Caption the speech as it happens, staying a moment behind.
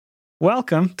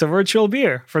Welcome to Virtual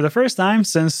Beer for the first time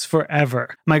since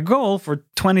forever. My goal for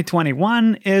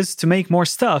 2021 is to make more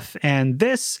stuff, and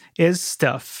this is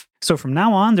stuff. So from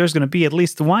now on, there's going to be at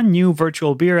least one new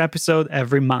Virtual Beer episode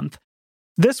every month.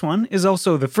 This one is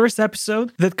also the first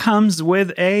episode that comes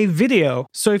with a video.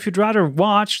 So if you'd rather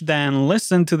watch than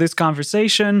listen to this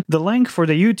conversation, the link for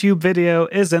the YouTube video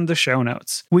is in the show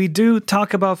notes. We do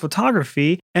talk about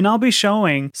photography, and I'll be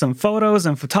showing some photos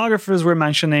and photographers we're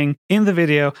mentioning in the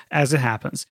video as it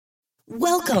happens.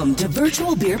 Welcome to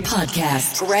Virtual Beer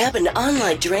Podcast. Grab an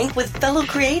online drink with fellow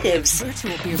creatives.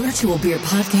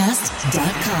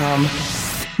 VirtualBeerPodcast.com.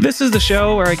 This is the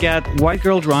show where I get white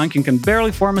girl drunk and can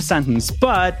barely form a sentence,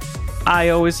 but I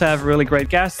always have really great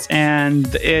guests,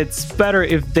 and it's better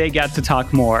if they get to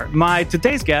talk more. My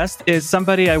today's guest is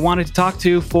somebody I wanted to talk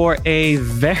to for a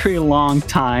very long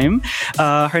time.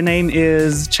 Her name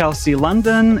is Chelsea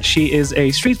London. She is a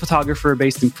street photographer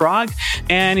based in Prague.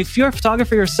 And if you're a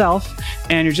photographer yourself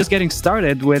and you're just getting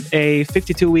started with a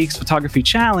 52 weeks photography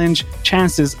challenge,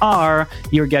 chances are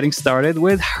you're getting started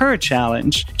with her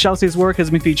challenge. Chelsea's work has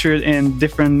been featured in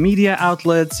different media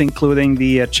outlets, including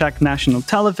the Czech National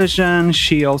Television.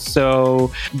 She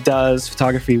also does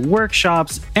photography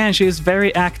workshops, and she is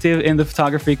very active in the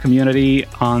photography community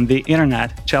on the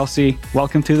internet. Chelsea,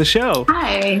 welcome to the show.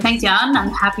 Hi, thanks, Jan.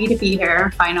 I'm happy to be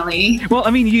here, finally. Well,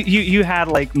 I mean, you had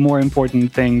like more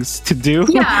important things to do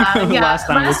last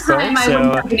time we spoke. I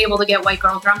wouldn't have been able to get white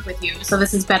girl drunk with you, so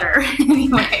this is better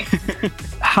anyway.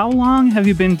 How long have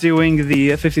you been doing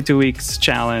the 52 weeks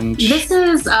challenge? This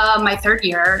is my third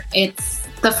year.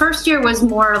 The first year was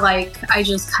more like I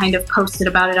just kind of posted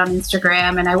about it on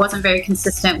Instagram, and I wasn't very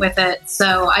consistent with it.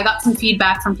 So I got some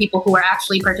feedback from people who were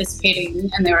actually participating,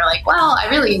 and they were like, well, I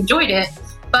really enjoyed it,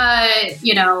 but,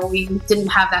 we didn't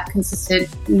have that consistent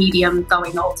medium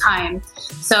going the whole time.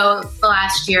 So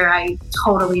last year I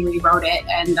totally rewrote it,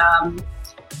 and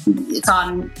it's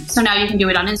on. So now you can do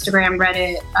it on Instagram,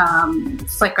 Reddit,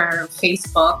 Flickr,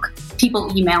 Facebook.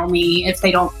 People email me if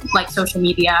they don't like social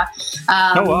media.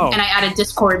 And I added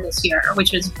Discord this year,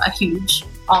 which was a huge,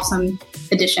 awesome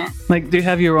addition. Like, do you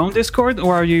have your own Discord,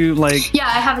 or are you like? Yeah,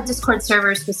 I have a Discord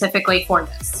server specifically for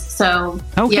this. So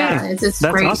yeah, it's that's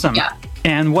great. Awesome. Yeah.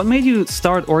 And what made you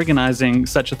start organizing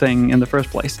such a thing in the first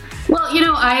place? Well,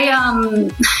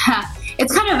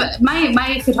 it's kind of,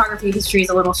 my photography history is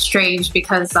a little strange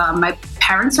because my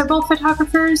parents are both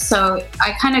photographers. So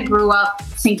I kind of grew up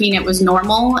thinking it was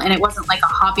normal and it wasn't like a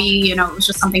hobby, it was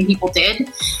just something people did.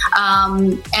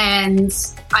 And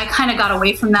I kind of got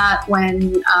away from that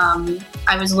when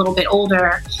I was a little bit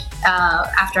older.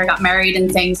 After I got married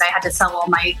and things, I had to sell all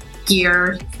my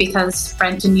gear because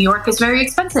rent in New York is very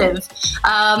expensive.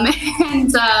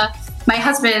 My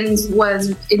husband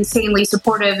was insanely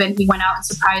supportive, and he went out and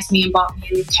surprised me and bought me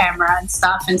a new camera and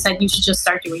stuff and said, you should just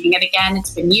start doing it again. It's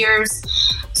been years.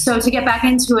 So to get back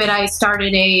into it, I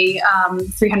started a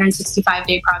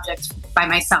 365-day project by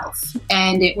myself.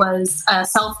 And it was a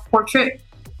self-portrait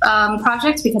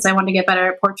project because I wanted to get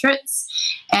better at portraits.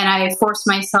 And I forced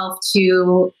myself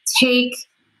to take,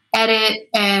 edit,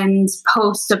 and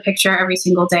post a picture every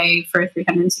single day for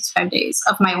 365 days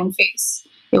of my own face.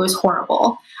 It was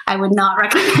horrible. I would not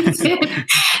recommend it.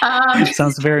 It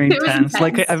sounds very intense.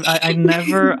 Like I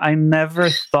never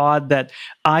thought that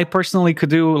I personally could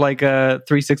do like a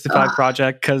 365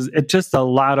 project because it's just a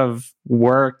lot of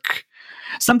work.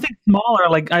 Something smaller,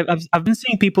 like I've been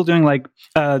seeing people doing like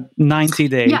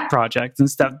 90-day projects and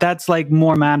stuff. That's like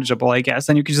more manageable, I guess.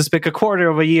 And you can just pick a quarter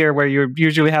of a year where you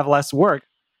usually have less work.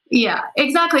 Yeah,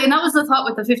 exactly. And that was the thought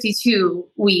with the 52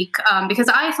 week, because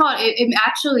I thought it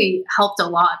actually helped a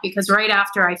lot because right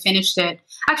after I finished it,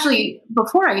 actually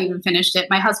before I even finished it,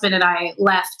 my husband and I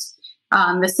left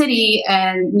the city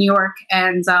and New York,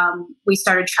 and we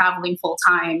started traveling full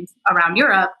time around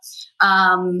Europe.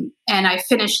 And I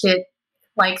finished it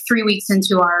like 3 weeks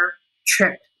into our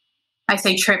trip. I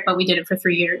say trip, but we did it for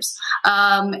 3 years.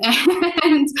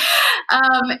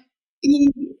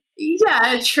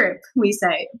 Yeah, a trip, we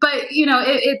say. But,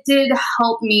 it did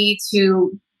help me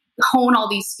to hone all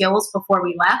these skills before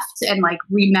we left and like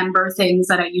remember things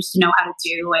that I used to know how to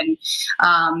do, and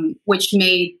which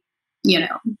made,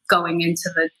 going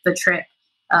into the trip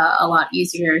a lot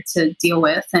easier to deal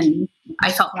with. And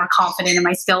I felt more confident in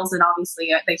my skills, and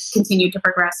obviously they continued to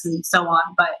progress and so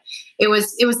on. But it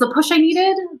was the push I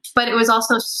needed, but it was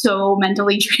also so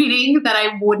mentally draining that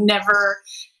I would never...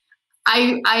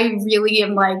 I really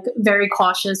am like very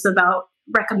cautious about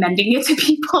recommending it to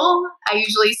people. I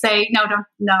usually say, no,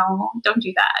 don't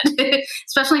do that.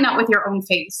 Especially not with your own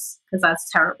face, because that's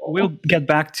terrible. We'll get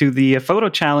back to the photo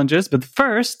challenges, but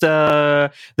first,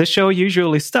 the show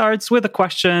usually starts with a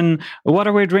question: what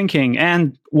are we drinking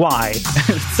and why?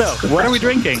 So, what are we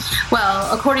drinking?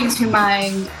 Well, according to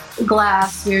my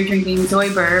glass, we're drinking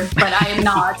Zoiber, but I am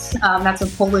not. That's a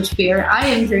Polish beer. I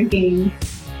am drinking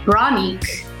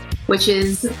Branik, which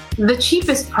is the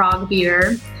cheapest Prague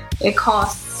beer. It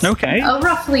costs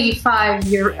roughly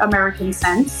American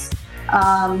cents.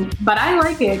 But I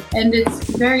like it, and it's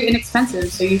very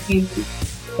inexpensive, so you can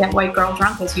get white girl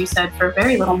drunk, as you said, for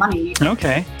very little money.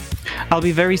 Okay. I'll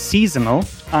be very seasonal.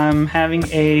 I'm having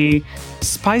a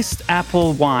spiced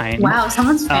apple wine. Wow,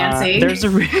 someone's fancy. There's a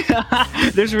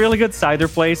really good cider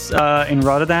place in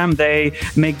Rotterdam. They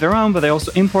make their own, but they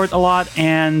also import a lot.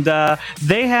 And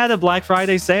they had a Black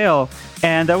Friday sale.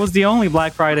 And that was the only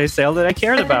Black Friday sale that I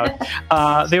cared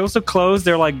about. They also closed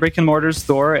their brick and mortar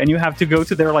store, and you have to go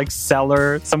to their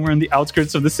cellar somewhere in the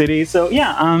outskirts of the city. So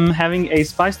yeah, I'm having a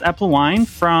spiced apple wine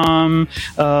from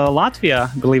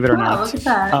Latvia, believe it or not. Look at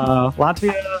that.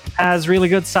 Latvia has really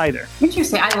good cider.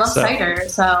 Interesting. I love cider,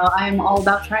 so I'm all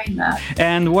about trying that.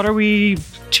 And what are we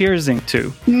cheersing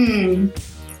to?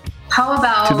 How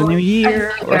about to the new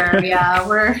year? Yeah,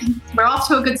 we're off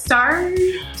to a good start.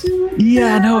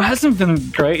 Yeah, no, it hasn't been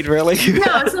great, really.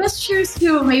 No, so let's cheers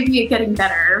to maybe it getting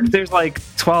better. There's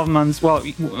 12 months,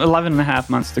 11 and a half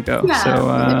months to go.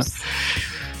 Yeah, so,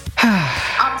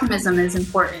 optimism is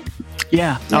important.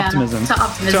 Yeah, optimism. To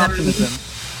optimism.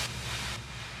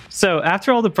 So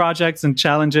after all the projects and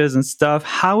challenges and stuff,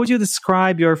 how would you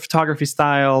describe your photography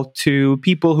style to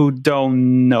people who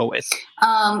don't know it?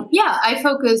 I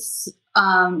focus,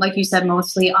 like you said,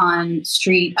 mostly on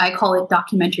street. I call it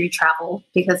documentary travel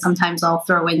because sometimes I'll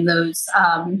throw in those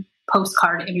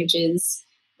postcard images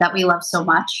that we love so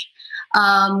much.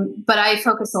 But I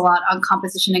focus a lot on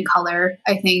composition and color.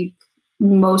 I think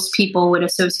most people would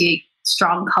associate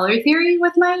strong color theory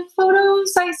with my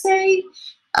photos, I say.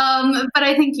 But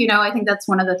I think, I think that's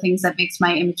one of the things that makes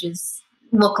my images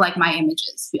look like my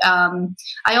images.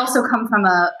 I also come from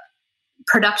a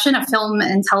film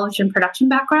and television production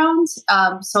background.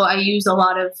 So I use a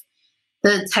lot of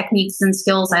the techniques and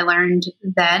skills I learned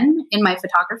then in my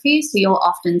photography. So you'll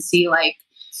often see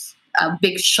a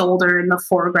big shoulder in the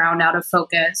foreground out of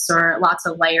focus, or lots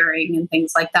of layering and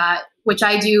things like that, which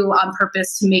I do on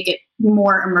purpose to make it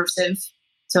more immersive.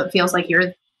 So it feels like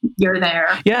you're there.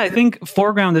 Yeah, I think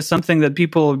foreground is something that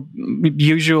people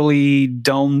usually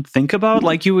don't think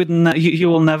about. You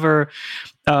will never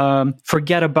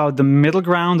forget about the middle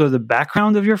ground or the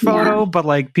background of your photo,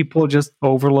 but people just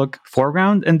overlook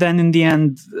foreground, and then in the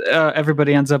end,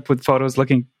 everybody ends up with photos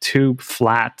looking too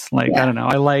flat. I don't know.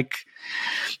 I like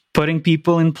putting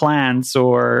people in plants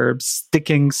or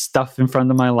sticking stuff in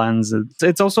front of my lens.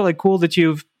 It's also cool that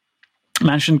you've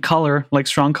mentioned color,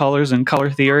 strong colors and color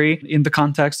theory in the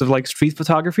context of street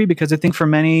photography, because I think for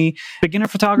many beginner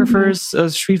photographers,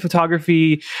 street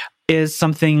photography is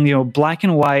something, black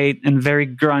and white and very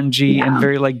grungy and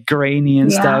very grainy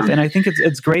and stuff. And I think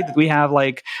it's great that we have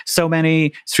so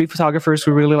many street photographers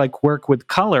who really work with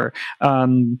color.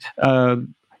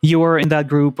 You're in that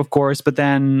group, of course, but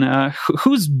then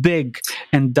who's big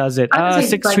and does it?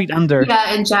 6 Street Under.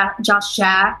 Yeah, and Josh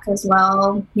Jack as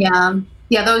well.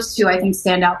 Yeah, those two I think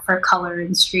stand out for color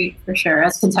and street for sure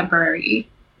as contemporary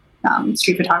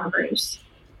street photographers.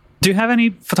 Do you have any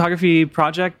photography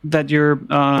project that you're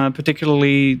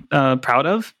particularly proud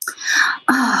of?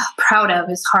 Proud of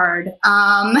is hard.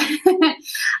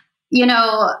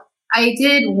 I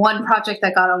did one project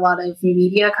that got a lot of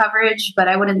media coverage, but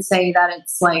I wouldn't say that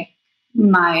it's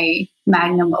my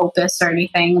magnum opus or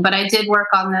anything. But I did work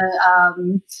on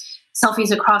the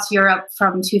Selfies Across Europe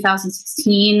from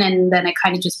 2016, and then it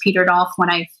kind of just petered off when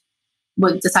I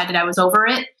decided I was over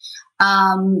it.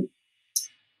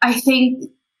 I think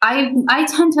I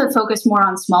tend to focus more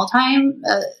on small term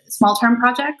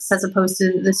projects as opposed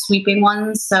to the sweeping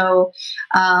ones. So,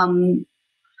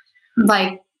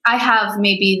 I have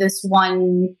maybe this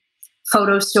one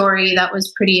photo story that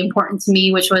was pretty important to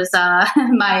me, which was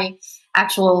my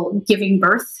actual giving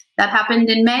birth that happened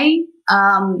in May.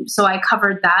 So I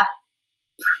covered that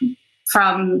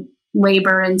from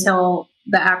labor until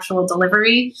the actual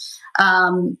delivery.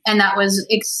 And that was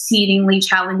exceedingly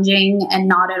challenging and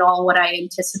not at all what I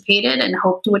anticipated and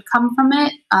hoped would come from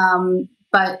it.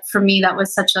 But for me, that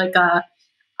was such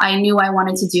I knew I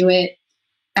wanted to do it.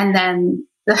 And then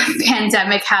the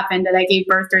pandemic happened, and I gave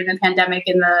birth during the pandemic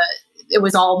in it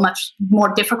was all much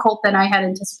more difficult than I had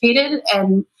anticipated.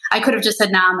 And I could have just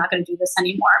said, nah, I'm not going to do this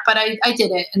anymore. But I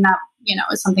did it. And that,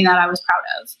 is something that I was proud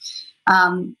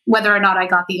of. Whether or not I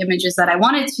got the images that I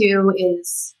wanted to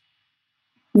is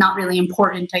not really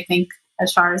important, I think,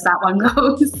 as far as that one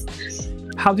goes.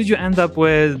 How did you end up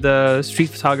with street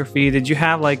photography? Did you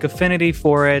have like affinity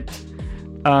for it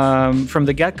from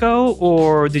the get-go,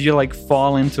 or did you like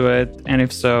fall into it? And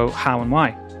if so, how and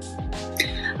why?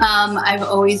 I've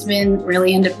always been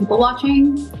really into people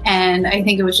watching, and I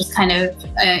think it was just kind of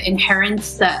inherent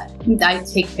that I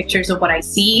take pictures of what I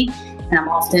see, and I'm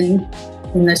often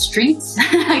in the streets.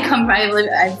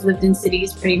 I've lived in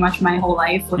cities pretty much my whole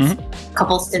life with a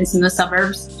couple stints in the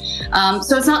suburbs.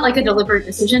 So it's not like a deliberate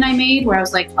decision I made where I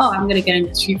was like, oh, I'm going to get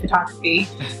into street photography.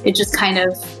 It just kind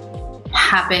of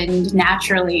happened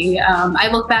naturally. I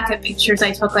look back at pictures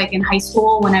I took like in high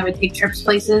school when I would take trips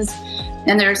places,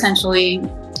 and they're essentially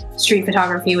street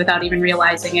photography without even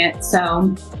realizing it.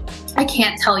 So I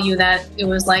can't tell you that it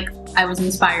was like I was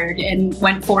inspired and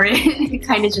went for it. It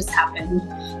kind of just happened.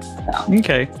 So,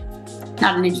 okay.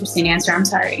 Not an interesting answer. I'm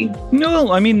sorry.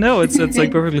 No, I mean, no, it's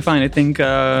like perfectly fine. I think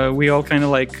we all kind of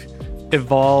like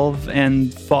evolve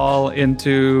and fall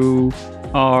into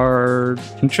our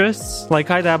interests.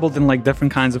 Like I dabbled in like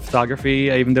different kinds of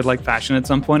photography. I even did like fashion at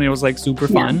some point. It was like super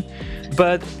fun.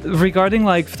 But regarding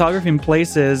like photography in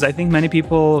places, I think many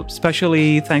people,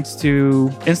 especially thanks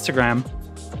to Instagram,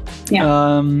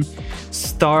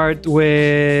 start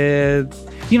with,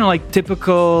 like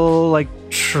typical like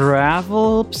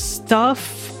travel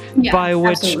stuff. By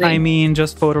which absolutely. I mean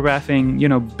just photographing,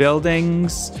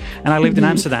 buildings. And I lived in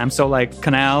Amsterdam, so like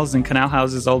canals and canal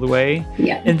houses all the way.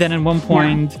 Yeah. And then at one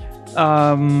point,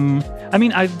 I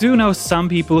mean, I do know some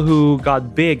people who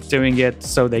got big doing it,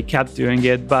 so they kept doing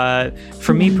it. But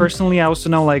for me personally, I also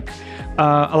know like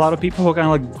a lot of people who kind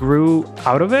of like grew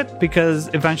out of it because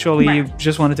eventually you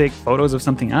just want to take photos of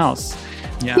something else.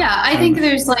 Yeah, I think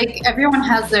there's like everyone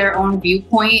has their own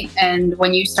viewpoint, and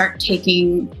when you start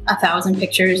taking 1,000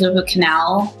 pictures of a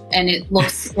canal and it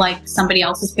looks like somebody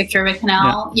else's picture of a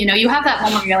canal, you have that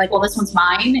moment where you're like, well, this one's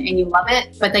mine, and you love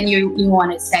it, but then you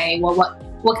want to say, well,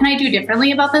 what can I do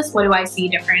differently about this? What do I see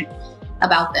different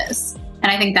about this?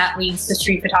 And I think that leads to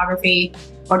street photography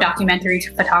or documentary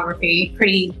photography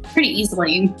pretty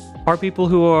easily. Are people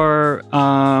who are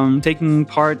taking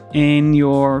part in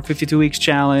your 52 Weeks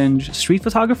Challenge street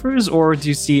photographers, or do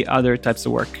you see other types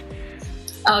of work?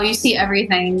 Oh, you see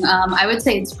everything. I would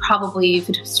say it's probably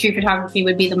street photography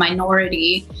would be the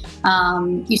minority.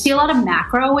 You see a lot of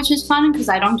macro, which is fun because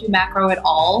I don't do macro at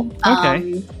all.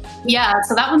 Okay.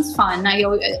 So that one's fun. I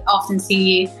often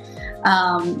see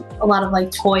a lot of like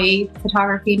toy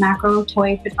photography, macro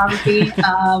toy photography.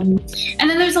 And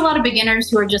then there's a lot of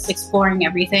beginners who are just exploring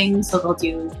everything. So they'll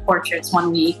do portraits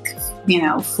one week,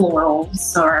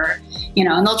 florals, or,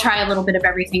 and they'll try a little bit of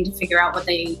everything to figure out what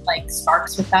they like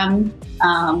sparks with them.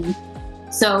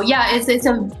 It's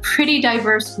a pretty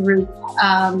diverse group,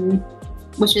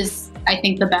 which is, I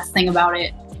think, the best thing about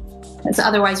it. Because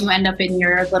otherwise you end up in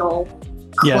your little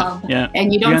club,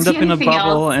 and you end up in a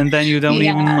bubble else. And then you don't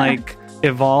even like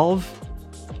evolve.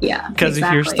 Because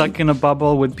if you're stuck in a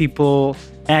bubble with people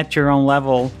at your own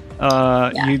level,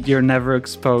 you're never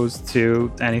exposed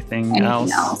to anything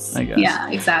else, I guess. Yeah,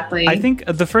 exactly. I think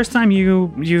the first time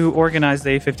you organized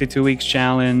a 52 Weeks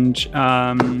Challenge,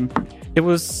 it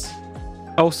was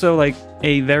also like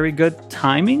a very good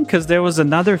timing, because there was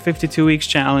another 52 Weeks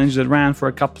Challenge that ran for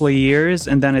a couple of years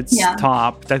and then it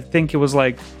stopped. I think it was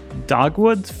like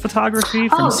Dogwood Photography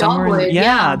from somewhere.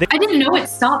 Dogwood, I didn't know it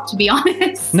stopped, to be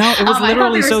honest. No, it was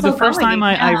literally so the first time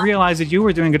I realized that you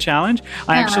were doing a challenge,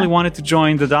 I actually wanted to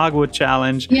join the Dogwood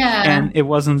Challenge, and it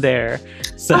wasn't there.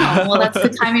 So that's the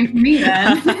timing for me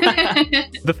then.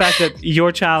 The fact that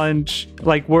your challenge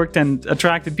like worked and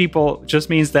attracted people just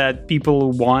means that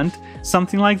people want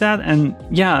something like that. And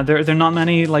there are not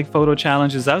many like photo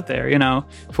challenges out there.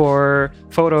 For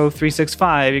Photo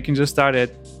 365, you can just start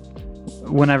it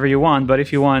whenever you want. But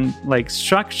if you want like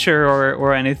structure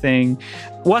or anything,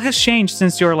 what has changed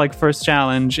since your like first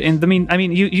challenge? I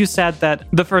mean, you said that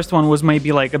the first one was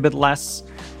maybe like a bit less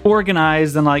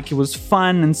organized and like it was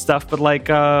fun and stuff, but like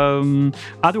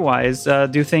otherwise,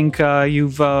 do you think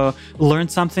you've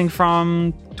learned something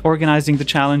from organizing the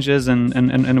challenges,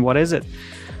 and what is it?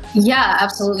 Yeah,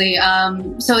 absolutely.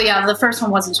 The first one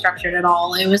wasn't structured at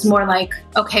all. It was more like,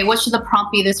 okay, what should the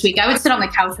prompt be this week? I would sit on the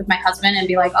couch with my husband and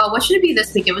be like, oh, what should it be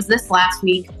this week? It was this last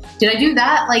week. Did I do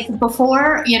that like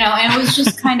before? And it was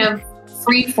just kind of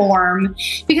free form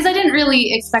because I didn't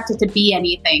really expect it to be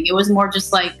anything. It was more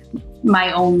just like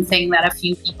my own thing that a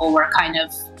few people were kind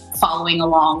of following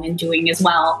along and doing as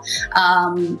well.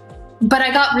 But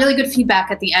I got really good feedback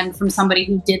at the end from somebody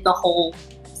who did the whole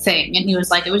thing. And he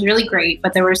was like, it was really great,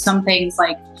 but there were some things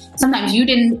like sometimes you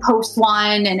didn't post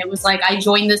one, and it was like, I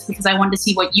joined this because I wanted to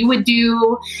see what you would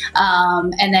do.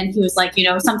 And then he was like,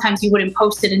 sometimes you wouldn't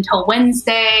post it until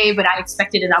Wednesday, but I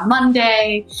expected it on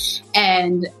Monday.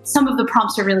 And some of the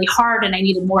prompts are really hard, and I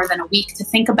needed more than a week to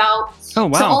think about. Oh,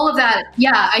 wow. So all of that,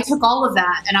 I took all of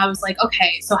that, and I was like,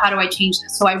 okay, so how do I change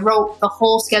this? So I wrote the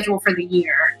whole schedule for the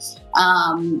year,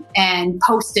 and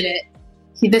posted it.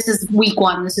 This is week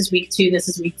 1, this is week 2, this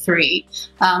is week 3,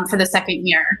 for the second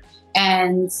year.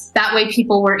 And that way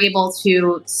people were able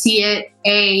to see it,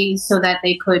 so that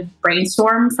they could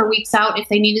brainstorm for weeks out if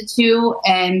they needed to,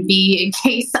 and B, in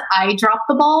case I dropped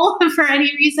the ball for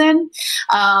any reason.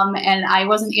 And I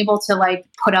wasn't able to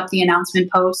put up the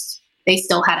announcement post. They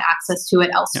still had access to it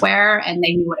elsewhere, and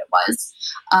they knew what it was.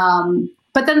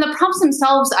 But then the prompts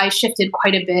themselves, I shifted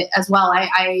quite a bit as well.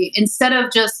 I instead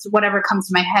of just whatever comes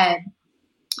to my head,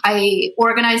 I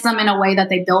organize them in a way that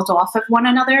they build off of one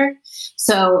another.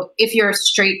 So if you're a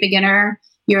straight beginner,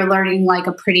 you're learning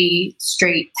a pretty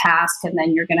straight task, and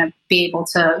then you're going to be able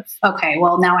to, okay,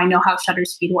 well, now I know how shutter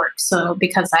speed works. So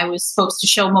because I was supposed to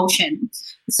show motion.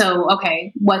 So,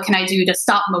 okay, what can I do to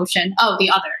stop motion? Oh, the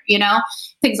other,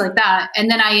 things like that. And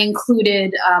then I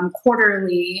included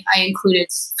quarterly,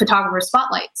 photographer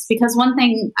spotlights, because one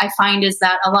thing I find is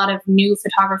that a lot of new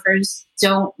photographers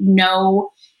don't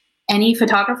know any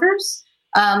photographers.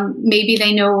 Maybe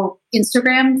they know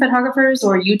Instagram photographers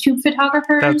or YouTube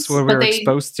photographers. That's what we're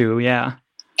exposed to, yeah.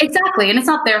 Exactly. And it's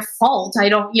not their fault. I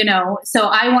don't, so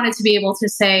I wanted to be able to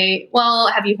say, well,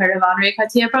 have you heard of Henri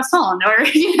Cartier-Bresson? Or,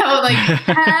 have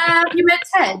you met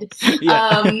Ted?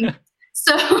 Yeah.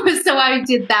 So I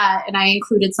did that, and I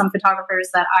included some photographers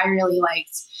that I really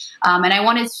liked. And I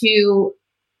wanted to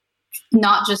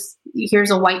not just,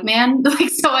 here's a white man.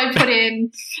 So I put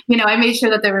in, I made sure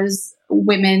that there was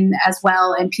women as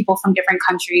well, and people from different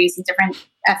countries and different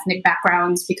ethnic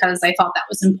backgrounds, because I thought that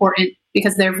was important,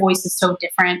 because their voice is so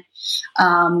different.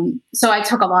 So I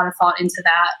took a lot of thought into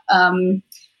that.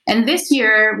 And this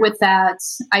year with that,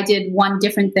 I did one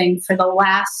different thing. For the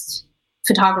last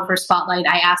photographer spotlight,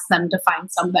 I asked them to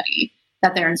find somebody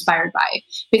that they're inspired by,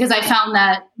 because I found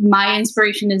that my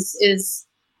inspiration is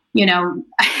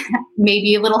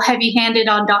maybe a little heavy-handed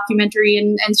on documentary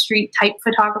and street type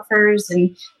photographers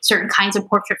and certain kinds of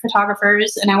portrait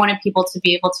photographers. And I wanted people to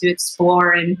be able to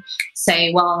explore and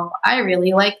say, well, I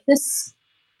really like this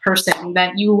person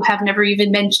that you have never even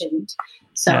mentioned.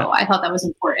 So yeah. I thought that was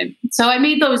important. So I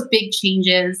made those big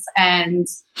changes, and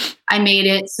I made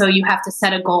it so you have to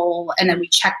set a goal, and then we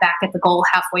check back at the goal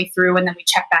halfway through, and then we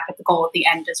check back at the goal at the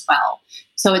end as well.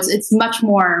 So it's much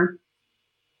more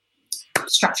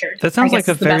structured. That sounds like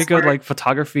a very good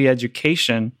photography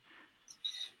education.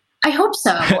 I hope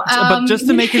so. But just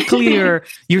to make it clear,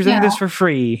 you're doing this for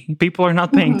free. People are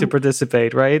not paying to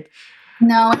participate, right?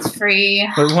 No, it's free.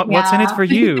 But what's in it for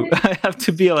you? I have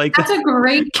to be that's a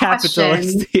great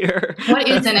capitalist question. Here. What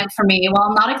is in it for me? Well,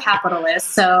 I'm not a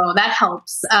capitalist, so that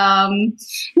helps.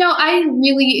 No, I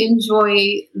really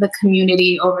enjoy the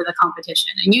community over the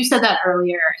competition. And you said that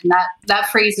earlier, and that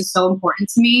phrase is so important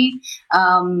to me.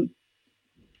 I'm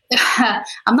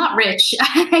not rich.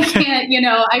 I can't,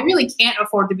 I really can't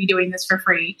afford to be doing this for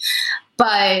free.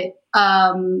 But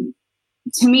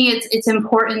to me, it's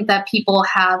important that people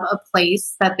have a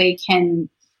place that they can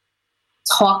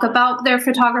talk about their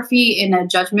photography in a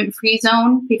judgment-free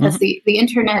zone, because the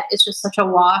internet is just such a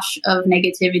wash of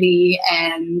negativity,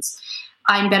 and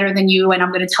I'm better than you, and I'm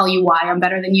going to tell you why I'm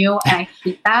better than you. And I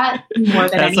hate that more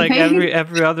than anything. That's like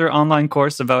every other online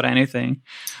course about anything.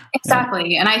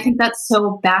 Exactly. Yeah. And I think that's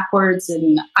so backwards.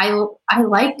 And I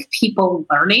like people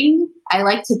learning. I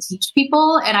like to teach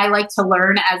people, and I like to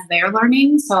learn as they're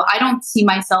learning. So I don't see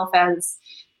myself as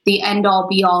the end all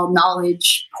be all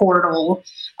knowledge portal.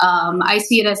 I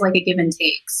see it as like a give and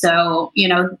take. So,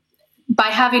 by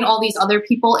having all these other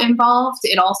people involved,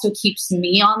 it also keeps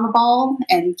me on the ball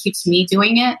and keeps me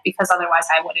doing it, because otherwise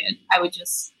I would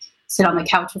just sit on the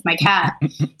couch with my cat.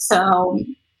 So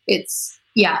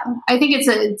I think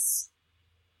it's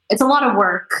a lot of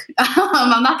work.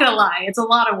 I'm not going to lie. It's a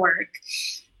lot of work,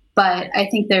 but I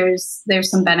think there's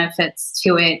some benefits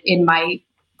to it in my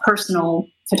personal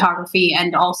photography,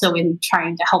 and also in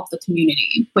trying to help the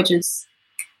community, which is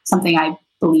something I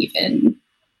believe in.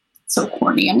 So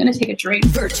corny. I'm going to take a drink.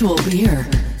 Virtual beer.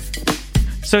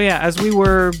 So yeah, as we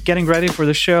were getting ready for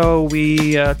the show,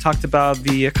 we talked about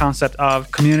the concept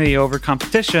of community over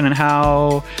competition, and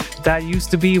how that used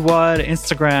to be what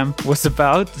Instagram was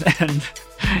about. And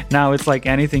Now it's like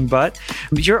anything but.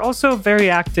 You're also very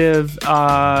active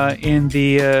in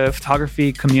the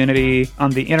photography community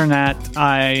on the internet.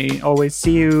 I always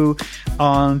see you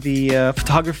on the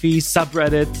photography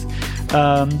subreddit,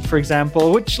 for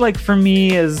example, which like for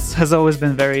me has always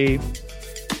been very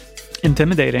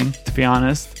intimidating, to be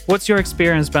honest. What's your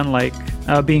experience been like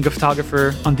being a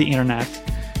photographer on the internet?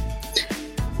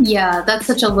 Yeah, that's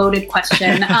such a loaded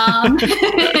question.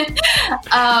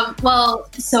 Well,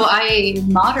 so I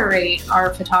moderate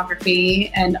our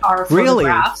photography and our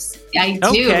photographs. Really? I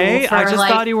do. Okay, I just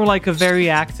thought you were like a very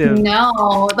active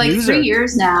like user. 3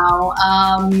 years now.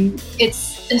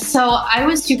 So I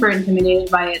was super intimidated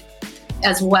by it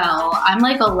as well. I'm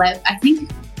like 11, I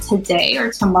think today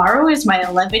or tomorrow is my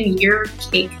 11-year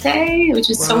cake day, which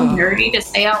is so nerdy to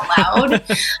say out loud.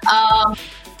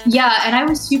 Yeah, and I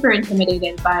was super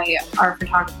intimidated by our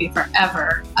photography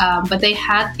forever. But they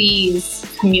had these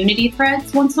community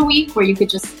threads once a week where you could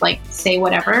just like say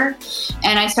whatever.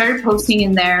 And I started posting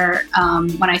in there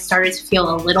when I started to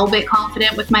feel a little bit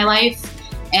confident with my life.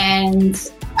 And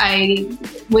I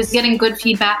was getting good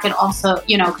feedback and also,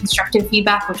 constructive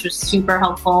feedback, which was super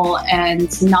helpful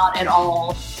and not at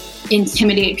all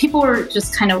intimidating. People were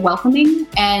just kind of welcoming,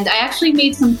 and I actually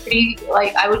made some pretty,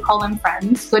 I would call them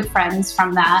friends, good friends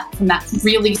from that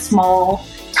really small,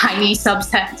 tiny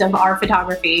subset of our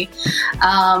photography.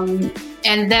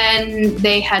 And then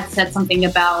they had said something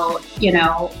about,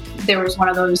 there was one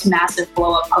of those massive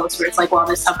blow up posts where it's like, well,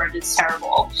 this subreddit is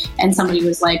terrible. And somebody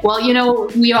was like, well,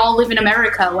 we all live in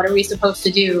America. What are we supposed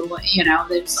to do?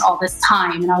 There's all this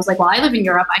time. And I was like, well, I live in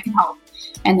Europe. I can help.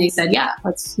 And they said, yeah,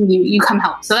 you come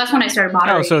help. So that's when I started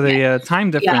moderating. Oh, so the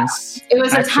time difference. Yeah. It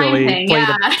was a time thing.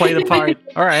 Play the part.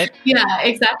 All right. Yeah,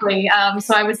 exactly.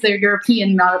 So I was the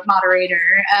European moderator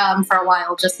for a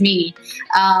while, just me.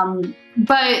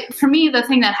 But for me, the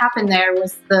thing that happened there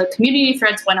was the community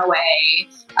threads went away.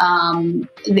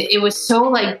 It was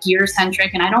so gear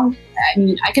centric, and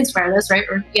I can swear this, right?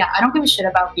 I don't give a shit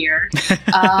about gear. So,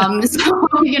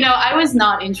 I was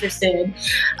not interested.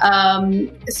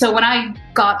 So when I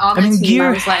got on the team, gear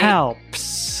I was like,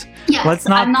 helps. Yes, let's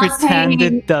not pretend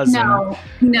it doesn't.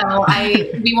 No,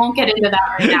 we won't get into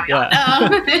that right now.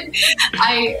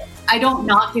 Yeah. I don't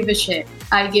not give a shit.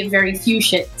 I give very few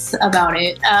shits about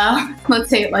it. Let's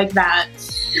say it like that.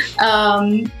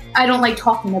 I don't like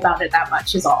talking about it that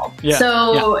much is all. Yeah,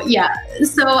 so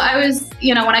I was,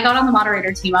 when I got on the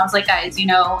moderator team, I was like, guys,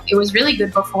 it was really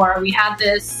good before. We had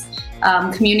this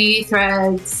community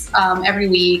threads every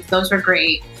week. Those were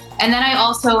great. And then I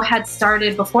also had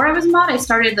started, before I was a mod, I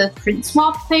started the print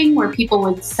swap thing where people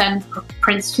would send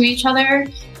prints to each other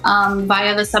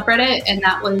via the subreddit. And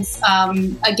that was,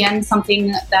 again,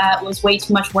 something that was way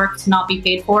too much work to not be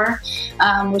paid for,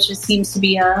 which just seems to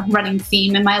be a running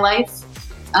theme in my life.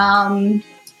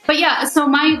 But yeah, so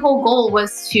my whole goal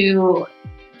was to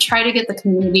try to get the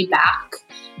community back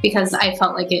because I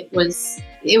felt like it was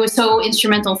so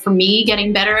instrumental for me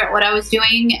getting better at what I was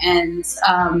doing. And,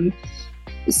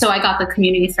 so I got the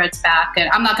community threads back, and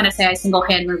I'm not going to say I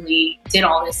single-handedly did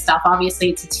all this stuff. Obviously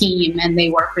it's a team and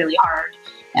they work really hard,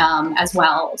 as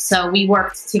well. So we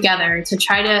worked together to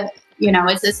try to,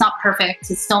 it's not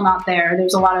perfect. It's still not there.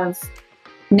 There's a lot of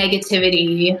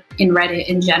negativity in Reddit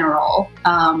in general,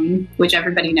 which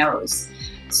everybody knows.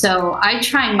 So I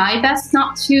try my best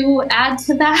not to add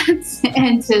to that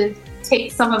and to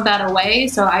take some of that away.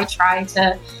 So I try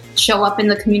to show up in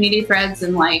the community threads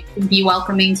and be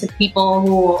welcoming to people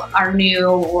who are new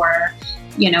or,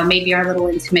 maybe are a little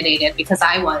intimidated, because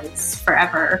I was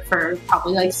forever for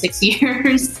probably 6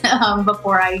 years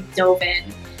before I dove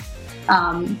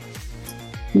in.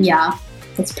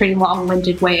 That's a pretty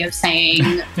long-winded way of saying,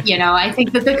 I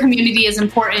think that the community is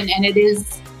important, and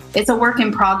it's a work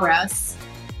in progress.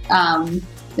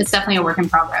 It's definitely a work in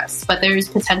progress, but there's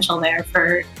potential there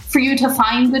for you to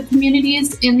find good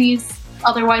communities in these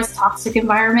otherwise toxic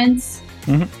environments.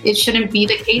 Mm-hmm. It shouldn't be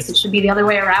the case. It should be the other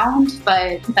way around,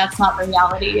 but that's not the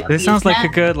reality. This sounds like a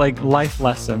good life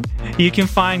lesson. You can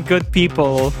find good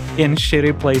people in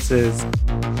shitty places.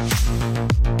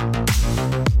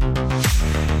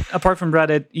 Apart from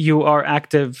Reddit, you are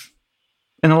active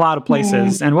in a lot of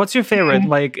places. Mm-hmm. And what's your favorite?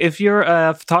 Mm-hmm. If you're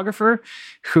a photographer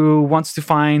who wants to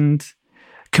find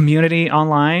community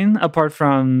online apart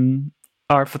from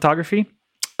our photography,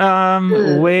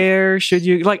 where should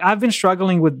you I've been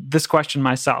struggling with this question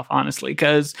myself, honestly,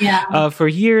 because for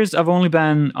years I've only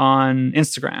been on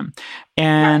Instagram,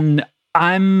 and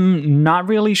I'm not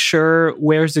really sure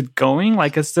where's it going. I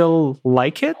still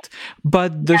like it,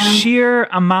 but the sheer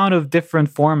amount of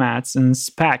different formats and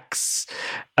specs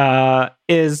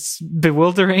is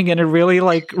bewildering, and it really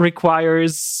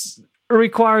requires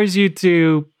requires you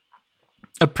to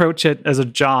approach it as a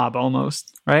job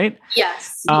almost, right?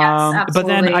 Yes, absolutely. But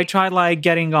then I tried like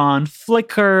getting on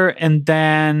Flickr, and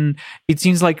then it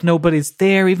seems like nobody's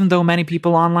there, even though many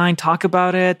people online talk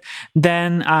about it.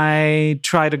 Then I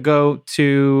try to go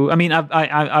to, I mean,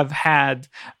 I've had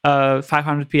a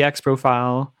 500px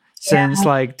profile since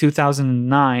like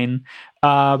 2009.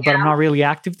 But I'm not really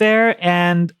active there,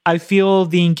 and I feel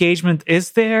the engagement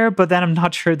is there, but then I'm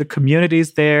not sure the community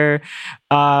is there.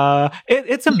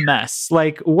 It's a mess.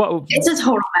 Like what? It's a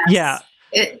total mess. Yeah,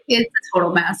 it's a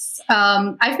total mess.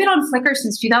 I've been on Flickr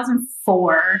since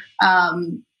 2004.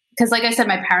 Because, like I said,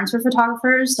 my parents were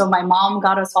photographers, so my mom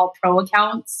got us all pro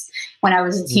accounts when I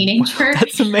was a teenager.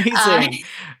 That's amazing.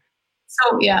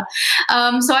 So yeah,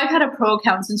 so I've had a pro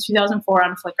account since 2004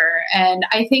 on Flickr, and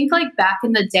I think like back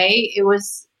in the day, it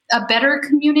was a better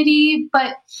community,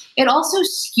 but it also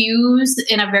skews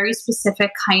in a very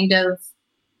specific kind of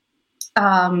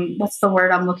what's the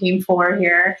word I'm looking for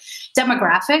here?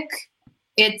 Demographic.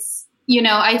 It's, you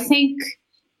know, I think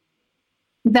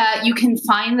that you can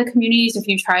find the communities if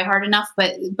you try hard enough,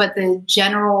 but the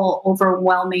general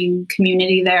overwhelming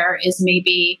community there is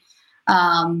maybe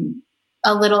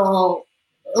a little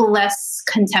less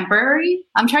contemporary.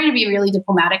 I'm trying to be really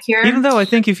diplomatic here. Even though I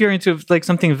think if you're into like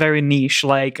something very niche,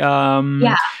 like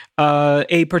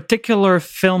a particular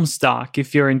film stock,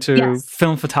 if you're into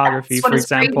film photography, for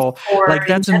example, like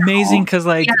that's amazing because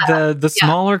like the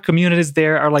smaller communities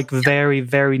there are like very,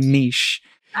 very niche.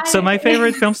 So my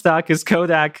favorite film stock is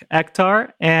Kodak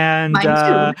Ektar, and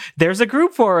there's a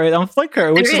group for it on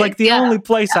Flickr, which is like the only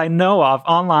place I know of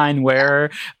online where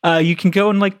you can go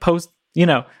and like post, you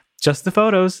know, just the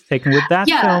photos taken with that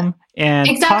film and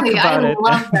talk about it. I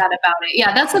love that about it.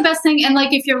 Yeah, that's the best thing. And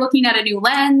like if you're looking at a new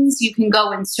lens, you can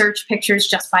go and search pictures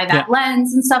just by that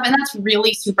lens and stuff, and that's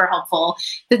really super helpful.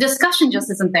 The discussion just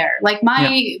isn't there. Like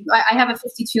I have a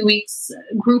 52 weeks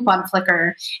group on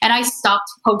Flickr, and I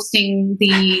stopped posting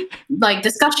the like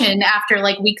discussion after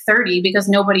like week 30 because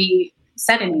nobody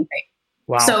said anything.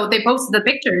 Wow. So they posted the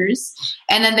pictures,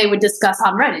 and then they would discuss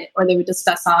on Reddit, or they would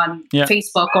discuss on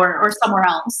Facebook or somewhere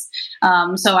else.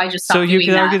 So I just stopped doing that. So you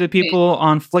could argue that people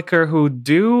on Flickr who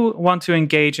do want to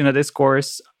engage in a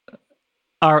discourse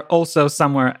are also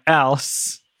somewhere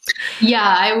else. Yeah,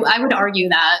 I would argue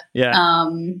that. Yeah.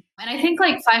 And I think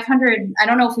like 500, I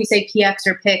don't know if we say PX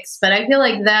or PIX, but I feel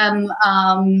like them,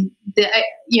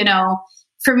 you know,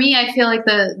 for me, I feel like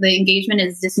the engagement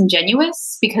is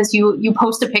disingenuous because you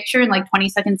post a picture and like 20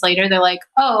 seconds later, they're like,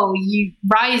 "Oh, you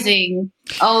rising?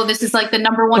 Oh, this is like the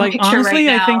number one like, picture honestly,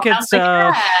 right now." I think it's.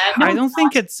 I don't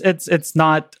think it's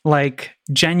not like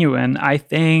genuine. I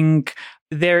think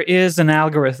there is an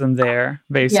algorithm there,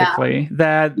 basically,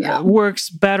 that works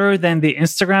better than the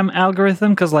Instagram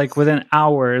algorithm, because like within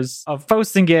hours of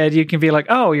posting it, you can be like,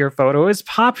 oh, your photo is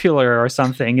popular or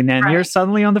something, and then you're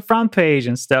suddenly on the front page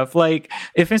and stuff. Like,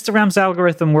 if Instagram's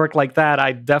algorithm worked like that,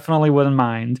 I definitely wouldn't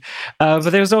mind. But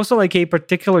there's also like a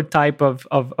particular type of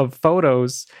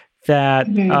photos that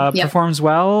performs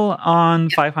well on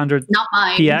 500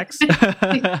 PX.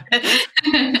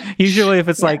 Usually if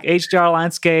it's like HDR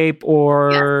landscape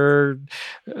or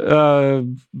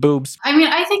boobs. I mean,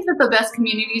 I think that the best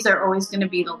communities are always going to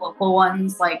be the local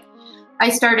ones. Like, I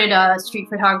started a street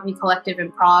photography collective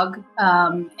in Prague,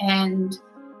 and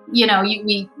you know,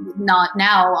 we not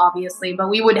now obviously, but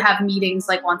we would have meetings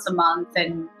like once a month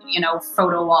and, you know,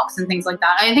 photo walks and things like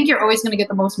that. I think you're always going to get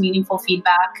the most meaningful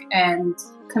feedback and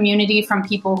community from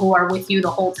people who are with you the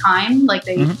whole time. Like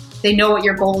they know what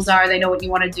your goals are, they know what you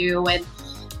want to do, and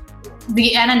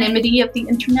the anonymity of the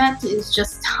internet is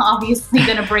just obviously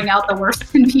going to bring out the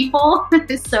worst in people.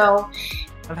 So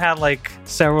I've had like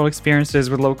several experiences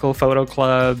with local photo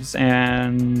clubs,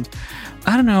 and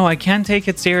I don't know, I can't take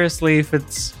it seriously if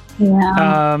it's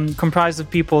comprised of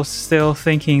people still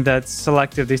thinking that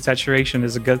selective desaturation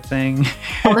is a good thing.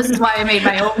 Well, this is why I made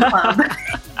my own club.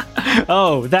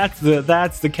 Oh, that's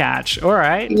the catch. All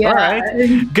right. Yeah, all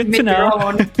right. Good to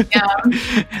know.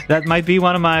 That might be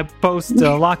one of my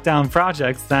post-lockdown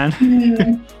projects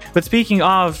then. But speaking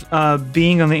of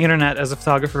being on the internet as a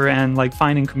photographer and like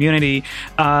finding community,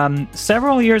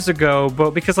 several years ago,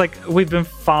 but because like we've been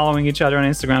following each other on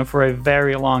Instagram for a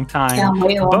very long time,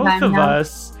 both of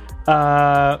us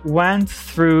went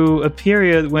through a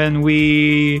period when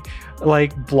we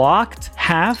like blocked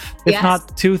half, if not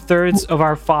 2/3 of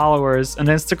our followers on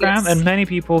Instagram, and many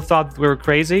people thought we were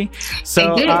crazy.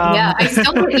 So they did, I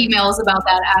still get emails about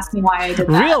that asking why I did that.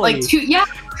 Really? Like 2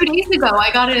 days ago,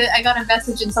 I got a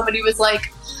message and somebody was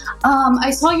like, I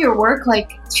saw your work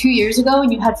like 2 years ago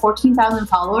and you had 14,000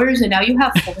 followers and now you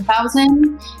have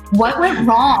 4,000. What went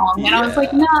wrong? And I was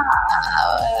like, nah.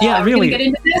 Yeah, really. Get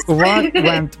into this? What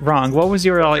went wrong? What was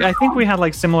your, like, I think we had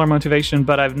like similar motivation,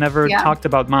 but I've never talked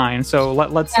about mine. So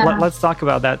let's talk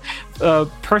about that.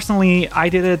 Personally, I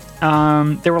did it.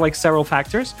 There were like several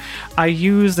factors. I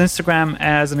used Instagram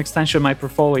as an extension of my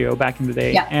portfolio back in the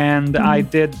day. And I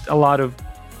did a lot of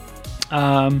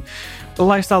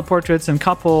lifestyle portraits and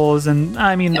couples, and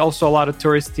I mean also a lot of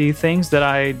touristy things that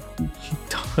I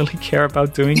don't really care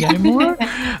about doing anymore.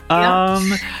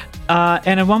 And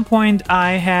at one point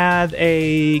I had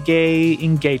a gay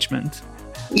engagement.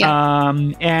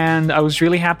 And I was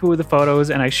really happy with the photos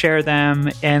and I shared them,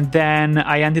 and then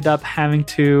I ended up having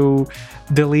to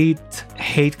delete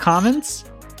hate comments.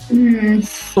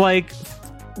 Like,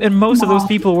 and most of those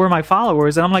people were my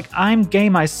followers, and I'm like, I'm gay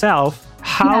myself.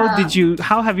 How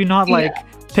have you not like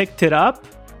picked it up?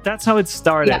 That's how it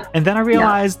started. And then I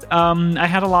realized I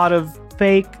had a lot of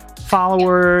fake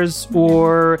followers,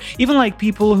 or even like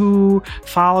people who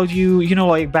followed you, you know,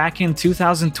 like back in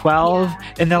 2012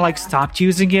 and then like stopped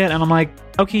using it. And I'm like,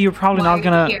 okay, you're probably not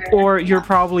gonna, or you're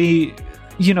probably,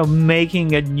 you know,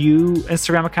 making a new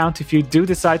Instagram account if you do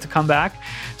decide to come back.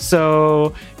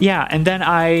 So yeah, and then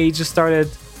I just started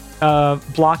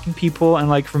blocking people and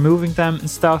like removing them and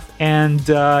stuff, and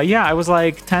I was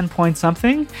like 10 point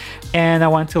something, and I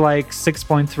went to like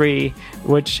 6.3,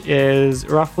 which is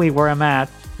roughly where I'm at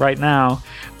right now.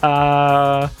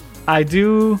 I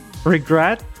do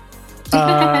regret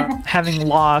having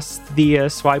lost the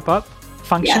swipe up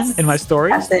function in my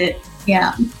stories. That's it.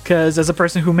 Yeah, because as a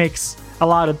person who makes a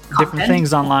lot of different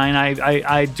things online,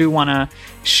 I do want to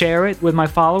share it with my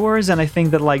followers, and I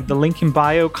think that like the link in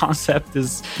bio concept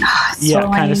is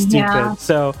kind of stupid.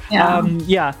 So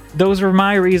those were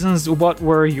my reasons. What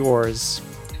were yours?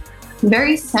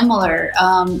 Very similar.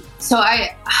 So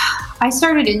I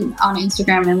started on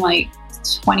Instagram in like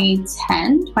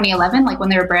 2010, 2011, like when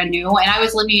they were brand new, and I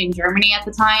was living in Germany at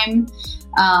the time.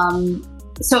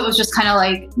 So it was just kind of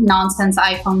like nonsense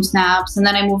iPhone snaps. And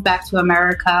then I moved back to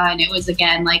America, and it was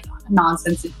again like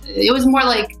nonsense. It was more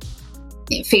like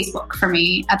Facebook for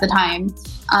me at the time.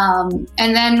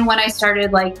 And then when I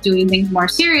started like doing things more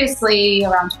seriously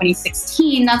around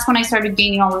 2016, that's when I started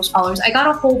gaining all those followers. I got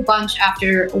a whole bunch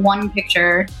after one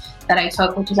picture that I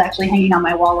took, which is actually hanging on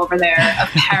my wall over there, of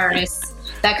Paris.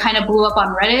 That kind of blew up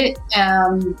on Reddit,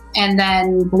 and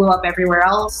then blew up everywhere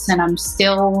else. And I'm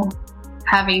still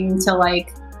having to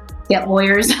like get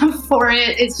lawyers for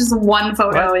it. It's just one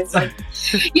photo. It's like,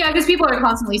 because people are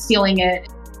constantly stealing it.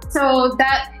 So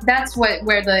that's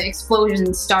where the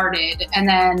explosion started. And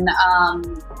then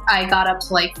I got up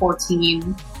to like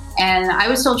 14, and I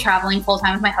was still traveling full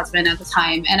time with my husband at the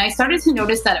time. And I started to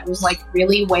notice that it was like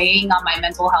really weighing on my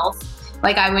mental health.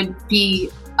 Like I would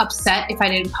be upset if I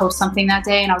didn't post something that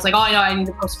day, and I was like, oh no, I need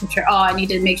to post a picture. Oh, I need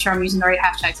to make sure I'm using the right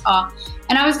hashtags.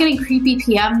 And I was getting creepy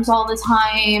PMs all the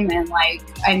time, and like,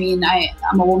 I mean,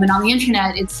 I'm a woman on the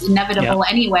internet, it's inevitable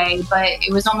anyway, but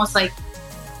it was almost like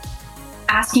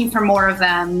asking for more of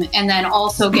them, and then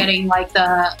also getting like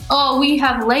we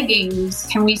have leggings,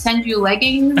 can we send you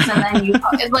leggings? And then you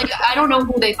like, I don't know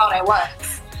who they thought I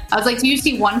was. I was like, do you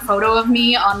see one photo of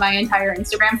me on my entire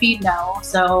Instagram feed? No.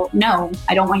 So no,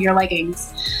 I don't want your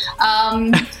leggings.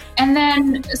 And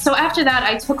then, so after that,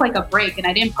 I took like a break, and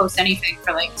I didn't post anything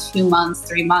for like 2 months,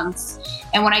 3 months.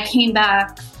 And when I came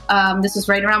back, this was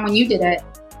right around when you did it,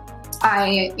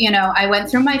 I went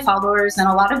through my followers, and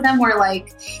a lot of them were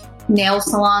like nail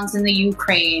salons in the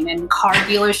Ukraine and car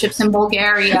dealerships in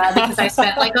Bulgaria, because I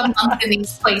spent like a month in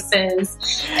these places.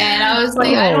 And I was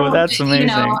like, that's amazing.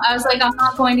 I was like, I'm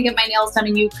not going to get my nails done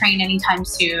in Ukraine anytime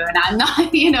soon. I'm not,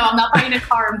 I'm not buying a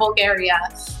car in Bulgaria.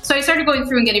 So I started going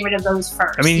through and getting rid of those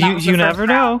first. I mean, you never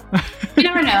know. You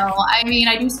never know. I mean,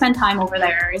 I do spend time over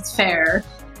there. It's fair.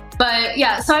 But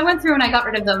yeah, so I went through and I got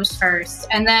rid of those first.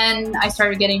 And then I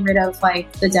started getting rid of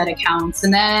like the dead accounts.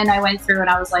 And then I went through and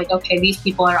I was like, okay, these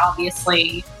people are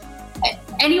obviously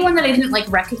anyone that I didn't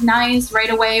like recognize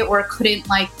right away, or couldn't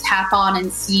like tap on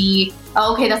and see,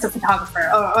 oh, okay, that's a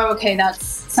photographer. Or okay, that's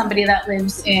somebody that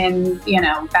lives in,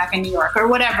 back in New York or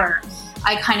whatever.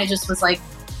 I kind of just was like,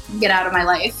 get out of my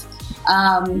life.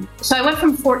 So I went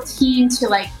from 14 to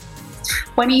like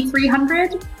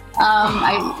 2,300.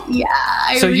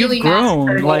 So really you've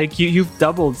grown, like you've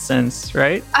doubled since,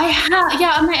 right? I have,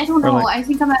 I don't know. I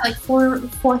think I'm at like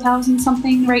 4,000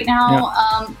 something right now.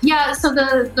 So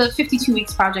the 52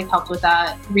 weeks project helped with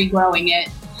that, regrowing it.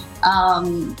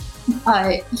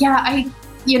 But yeah,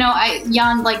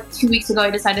 Jan, like 2 weeks ago, I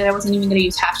decided I wasn't even going to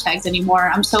use hashtags anymore.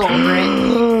 I'm so over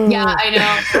it. Yeah, I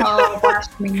know. Oh,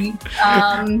 blasphemy.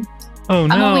 Oh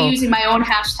no. I'm only using my own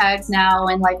hashtags now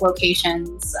and like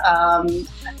locations.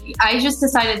 I just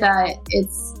decided that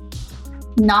it's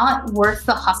not worth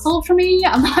the hustle for me.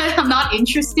 I'm not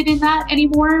interested in that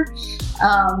anymore.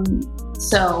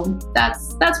 So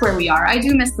that's where we are. I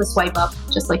do miss the swipe up,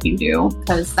 just like you do,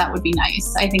 because that would be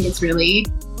nice. I think it's really.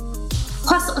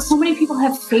 Plus, so many people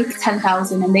have fake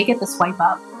 10,000 and they get the swipe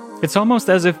up. It's almost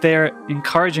as if they're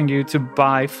encouraging you to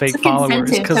buy fake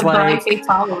followers, because buy fake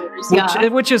followers,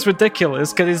 which is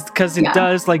ridiculous because it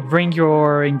does like bring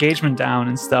your engagement down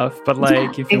and stuff. But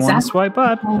like if you want to swipe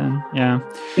up, then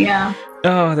yeah.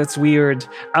 Oh, that's weird.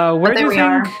 Where do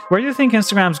you think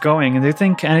Instagram's going? And do you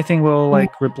think anything will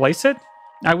like replace it?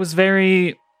 I was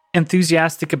very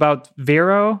enthusiastic about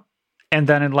Vero, and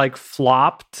then it like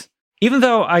flopped. Even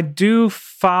though I do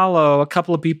follow a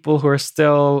couple of people who are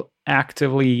still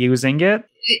actively using it.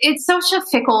 It's such a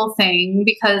fickle thing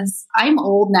because I'm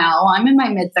old now. I'm in my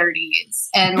mid-30s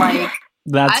and like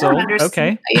that's I don't old.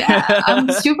 understand. Okay. Yeah, I'm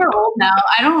super old now.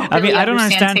 I don't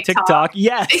understand TikTok.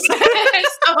 Yes.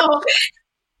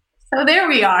 So there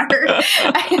we are.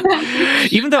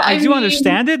 Even though I do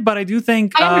understand it, but I do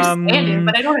think I understand it,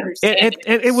 but I don't understand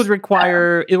it would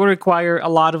require a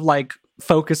lot of like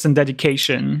focus and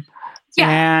dedication. Yeah.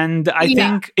 And I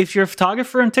think if you're a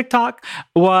photographer on TikTok,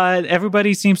 what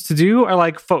everybody seems to do are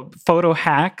like photo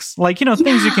hacks, like, you know,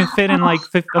 things you can fit in like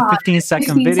a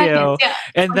 15-second video.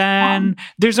 And then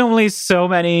there's only so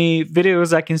many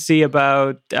videos I can see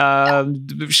about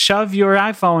shove your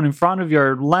iPhone in front of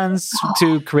your lens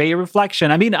to create a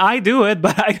reflection. I mean, I do it,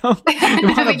 but I don't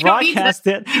want to broadcast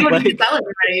it. You don't need to tell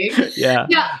everybody. Yeah.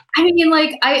 I mean,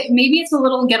 like, maybe it's a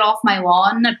little get off my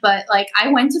lawn, but like I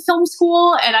went to film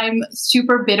school and I'm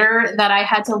super bitter that I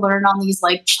had to learn on these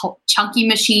like chunky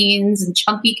machines and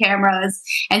chunky cameras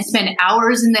and spend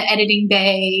hours in the editing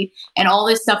bay and all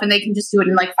this stuff, and they can just do it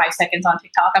in like 5 seconds on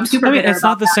TikTok. I'm super bitter. It's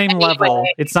not the same level.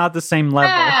 It's not the same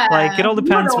level. Like it all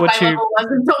depends what you.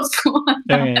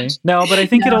 Okay. No, but I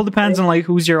think it all depends on like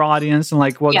who's your audience and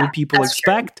like what do people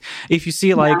expect. True. If you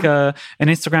see like an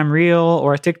Instagram reel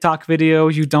or a TikTok video,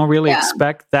 you don't really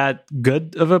expect that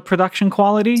good of a production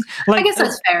quality. Like I guess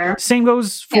that's fair. Same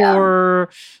goes for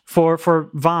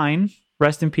Vine.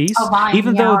 Rest in peace. Vine,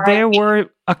 even though there were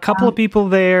a couple of people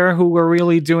there who were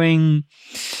really doing,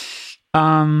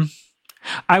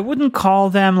 I wouldn't call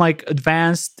them like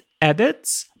advanced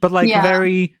edits, but like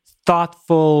very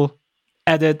thoughtful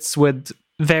edits with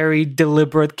very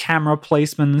deliberate camera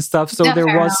placement and stuff. So there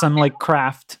was some like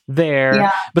craft there.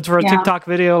 Yeah. But for a TikTok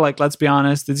video, like, let's be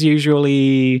honest, it's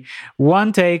usually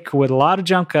one take with a lot of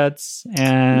jump cuts.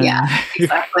 And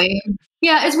exactly.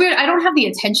 Yeah, it's weird. I don't have the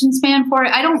attention span for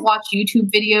it. I don't watch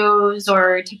YouTube videos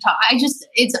or TikTok.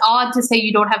 It's odd to say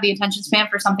you don't have the attention span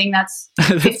for something that's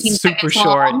 15 super seconds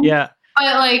short. long. Yeah.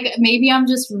 But like, maybe I'm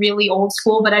just really old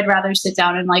school, but I'd rather sit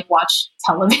down and like watch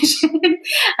television.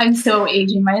 I'm so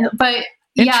aging myself. But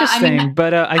interesting. I mean,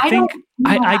 but I think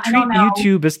I treat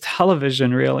YouTube as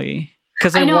television, really.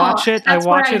 Because I watch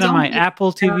it on my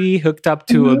Apple TV hooked up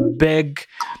to a big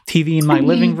TV in my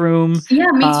living room. Yeah,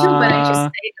 me too. But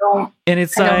I don't. And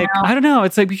it's I don't know.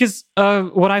 It's like because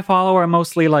what I follow are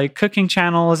mostly like cooking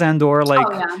channels and or like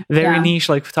very niche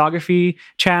like photography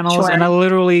channels, and I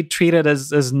literally treat it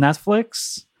as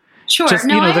Netflix. Sure, just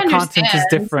the content is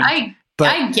different.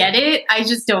 I get it. I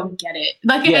just don't get it.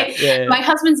 Like my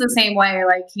husband's the same way.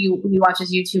 Like he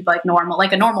watches YouTube like normal,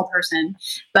 like a normal person.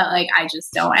 But like I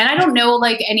just don't. And I don't know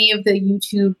like any of the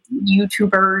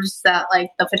YouTubers that like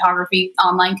the photography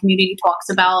online community talks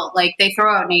about. Like they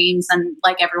throw out names and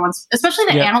like everyone's, especially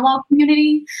the analog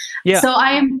community. Yeah. So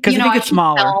I am because I think it's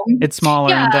smaller. Film. It's smaller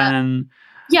than.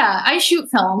 Yeah, I shoot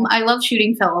film. I love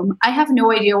shooting film. I have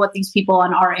no idea what these people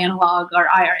on our analog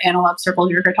circle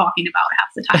here are talking about half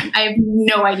the time. I have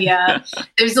no idea.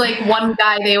 There's like one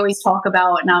guy they always talk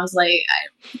about, and I was like,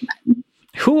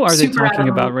 who are they talking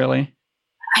about, really?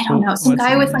 I don't know. Some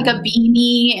guy with like a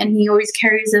beanie, and he always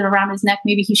carries it around his neck.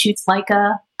 Maybe he shoots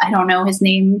Leica. I don't know his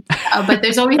name, but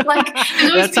there's always like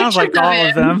that sounds like all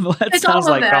of them. That sounds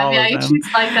like all of them. He shoots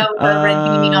Leica with a red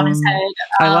beanie on his head.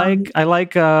 I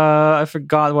like I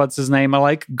forgot what's his name. I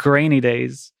like Grainy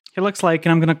Days. He looks like,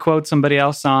 and I'm gonna quote somebody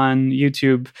else on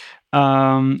YouTube.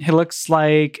 He looks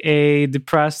like a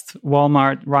depressed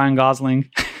Walmart Ryan Gosling.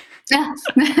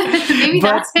 Maybe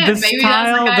but that's him.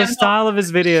 The style of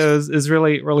his videos is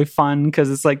really, really fun because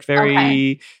it's like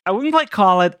very. I wouldn't like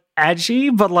call it edgy,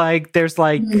 but like there's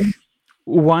like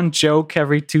one joke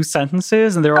every 2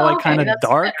 sentences, and they're all like kind of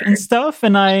dark and stuff.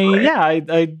 And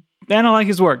I and I like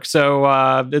his work,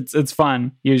 so it's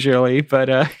fun usually. But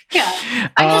yeah,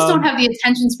 I just don't have the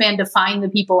attention span to find the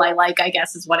people I like, I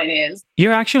guess is what it is.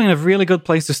 You're actually in a really good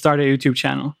place to start a YouTube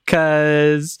channel,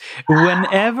 because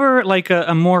whenever like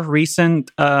a more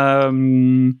recent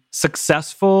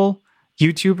successful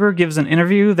YouTuber gives an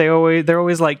interview, they're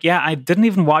always like, yeah, I didn't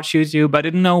even watch YouTube. I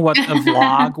didn't know what a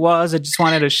vlog was. I just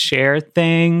wanted to share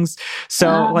things.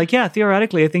 So like, yeah,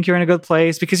 theoretically, I think you're in a good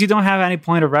place because you don't have any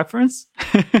point of reference.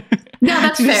 No,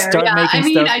 that's fair. Yeah. I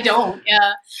mean, stuff. I don't.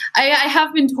 Yeah. I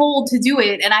have been told to do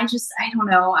it, and I don't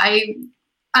know.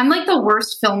 I'm like the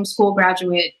worst film school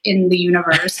graduate in the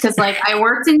universe, because like I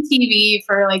worked in TV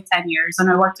for like 10 years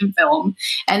and I worked in film,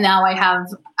 and now I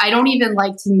don't even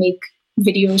like to make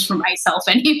videos for myself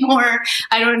anymore.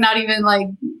 Not even like,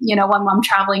 when I'm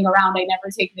traveling around, I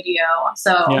never take video.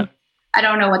 So yeah. I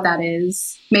don't know what that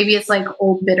is. Maybe it's like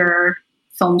old bitter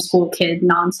film school kid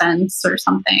nonsense or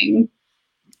something.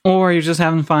 Or you just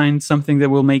haven't found something that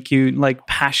will make you like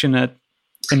passionate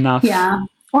enough. Yeah.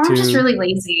 Or I'm just really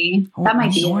lazy. That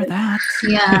might be it. That.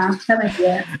 Yeah, that might be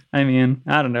it. I mean,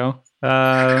 I don't know.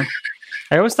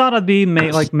 I always thought I'd be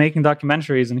making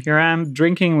documentaries, and here I am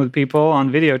drinking with people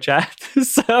on video chat.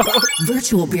 So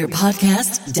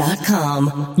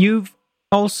virtualbeerpodcast.com. You've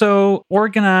also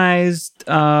organized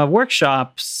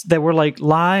workshops that were like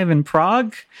live in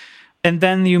Prague, and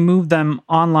then you moved them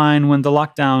online when the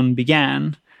lockdown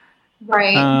began.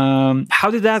 Right.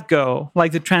 How did that go?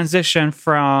 Like the transition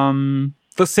from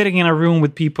sitting in a room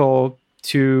with people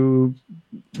to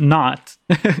not.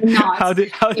 How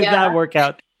did that work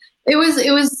out? It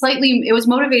was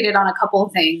motivated on a couple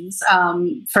of things.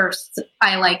 First,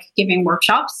 I like giving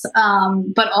workshops,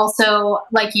 but also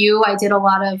like you, I did a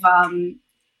lot of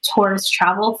tourist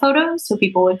travel photos. So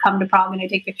people would come to Prague and I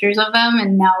take pictures of them.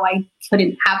 And now I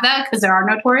couldn't have that because there are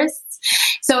no tourists.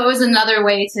 So it was another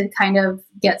way to kind of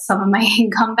get some of my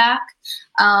income back.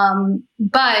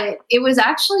 But it was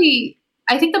actually,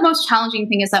 I think the most challenging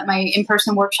thing is that my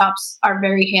in-person workshops are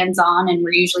very hands-on, and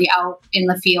we're usually out in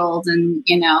the field, and,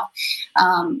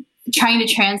 trying to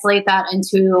translate that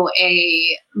into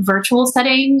a virtual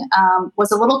setting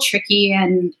was a little tricky,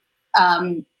 and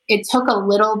it took a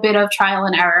little bit of trial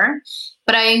and error.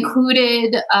 But I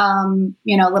included,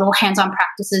 little hands-on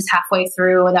practices halfway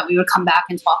through that we would come back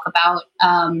and talk about.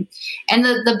 And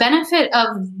the benefit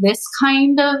of this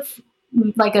kind of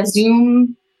like a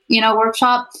Zoom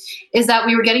workshop is that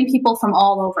we were getting people from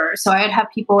all over. So I'd have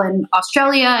people in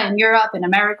Australia and Europe and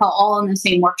America all in the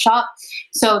same workshop.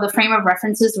 So the frame of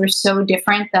references were so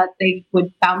different that they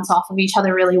would bounce off of each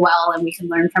other really well, and we can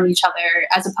learn from each other,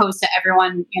 as opposed to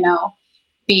everyone,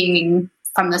 being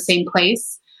from the same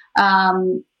place.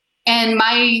 And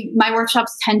my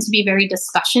workshops tend to be very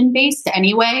discussion based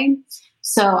anyway.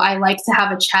 So I like to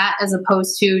have a chat as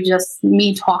opposed to just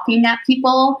me talking at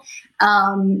people.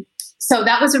 So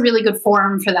that was a really good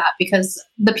forum for that, because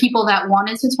the people that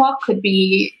wanted to talk could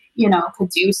be, could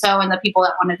do so. And the people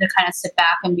that wanted to kind of sit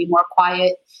back and be more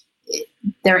quiet,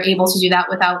 they're able to do that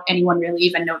without anyone really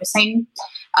even noticing.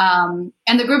 And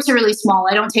the groups are really small.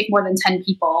 I don't take more than 10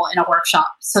 people in a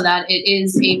workshop, so that it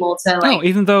is able to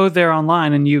even though they're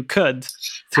online, and you could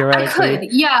theoretically. I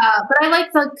could, yeah. But I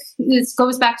like this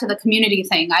goes back to the community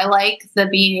thing. I like the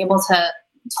being able to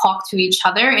talk to each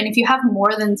other. And if you have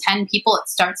more than 10 people, it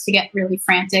starts to get really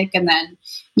frantic, and then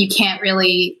you can't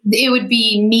really, it would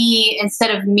be me,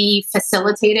 instead of me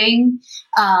facilitating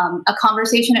a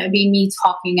conversation, it would be me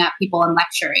talking at people and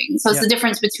lecturing. So it's the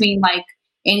difference between like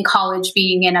in college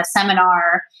being in a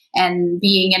seminar and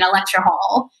being in a lecture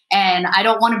hall. And I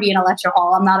don't want to be in a lecture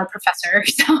hall. I'm not a professor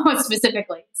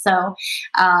specifically. So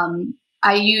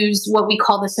I use what we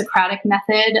call the Socratic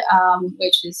method,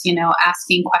 which is,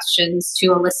 asking questions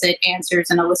to elicit answers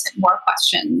and elicit more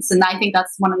questions. And I think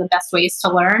that's one of the best ways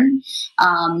to learn.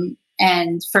 I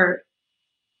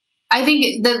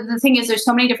think the thing is, there's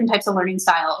so many different types of learning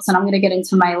styles, and I'm going to get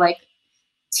into my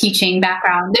teaching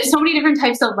background. There's so many different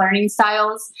types of learning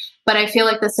styles, but I feel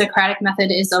like the Socratic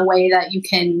method is a way that you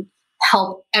can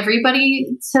help everybody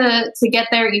to get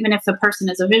there, even if the person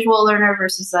is a visual learner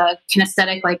versus a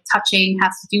kinesthetic, like touching,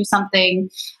 has to do something.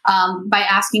 By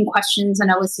asking questions and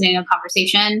eliciting a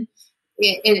conversation,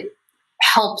 it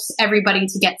helps everybody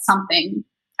to get something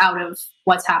out of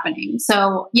what's happening.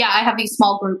 So yeah, I have these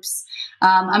small groups.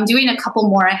 I'm doing a couple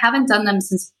more. I haven't done them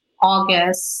since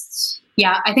August.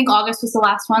 Yeah, I think August was the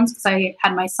last ones, because I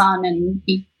had my son and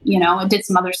he, did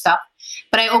some other stuff.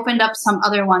 But I opened up some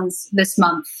other ones this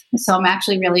month. So I'm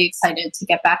actually really excited to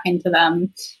get back into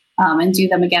them and do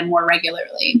them again more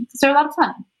regularly, because they're a lot of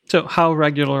fun. So how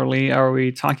regularly are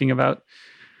we talking about?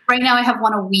 Right now I have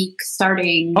one a week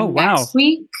starting next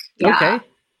week. Yeah. Okay.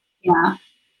 Yeah.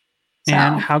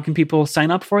 And how can people sign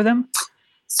up for them?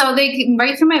 So they can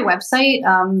right through my website,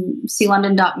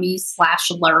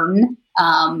 sealondon.me/learn,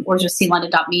 or just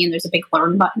sealondon.me, and there's a big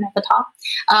learn button at the top.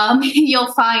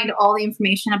 You'll find all the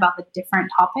information about the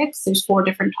different topics. There's 4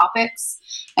 different topics,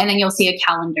 and then you'll see a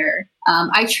calendar.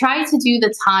 I try to do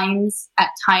the times at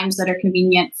times that are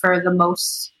convenient for the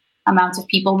most amount of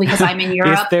people because I'm in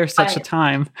Europe. Is there such a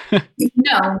time?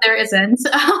 No, there isn't.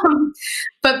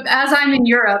 But as I'm in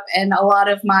Europe and a lot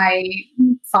of my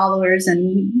followers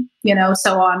and,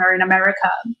 so on are in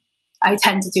America, I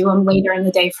tend to do them later in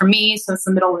the day for me. So it's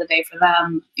the middle of the day for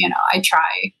them. I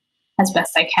try as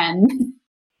best I can.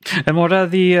 And what are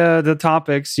the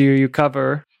topics you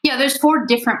cover? Yeah, there's 4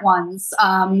 different ones.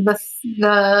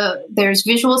 There's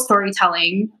visual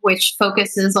storytelling, which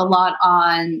focuses a lot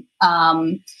on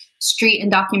street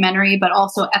and documentary, but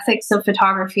also ethics of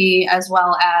photography, as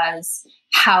well as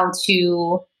how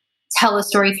to tell a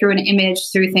story through an image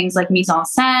through things like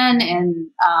mise-en-scène and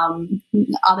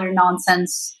other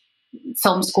nonsense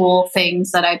film school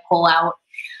things that I pull out.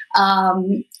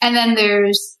 And then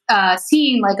there's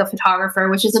Seeing Like a Photographer,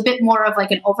 which is a bit more of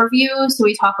like an overview. So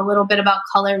we talk a little bit about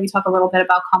color, we talk a little bit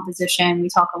about composition, we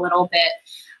talk a little bit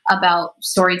about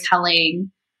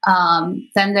storytelling.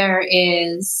 Then there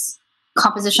is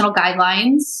compositional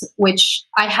guidelines, which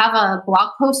I have a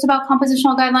blog post about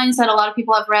compositional guidelines that a lot of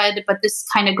people have read, but this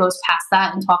kind of goes past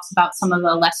that and talks about some of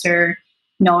the lesser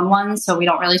known ones. So we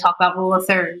don't really talk about rule of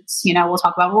thirds, we'll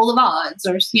talk about rule of odds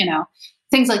or,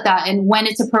 things like that. And when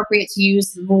it's appropriate to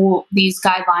use these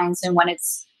guidelines and when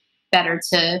it's better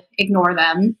to ignore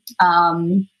them.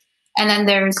 And then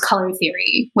there's color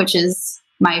theory, which is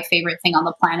my favorite thing on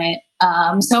the planet.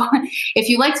 So if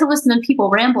you like to listen to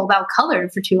people ramble about color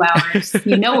for 2 hours,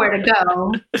 you know where to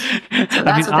go. So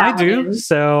that's I do. Is.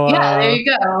 So yeah, there you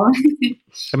go.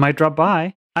 I might drop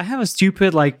by. I have a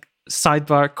stupid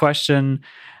sidebar question.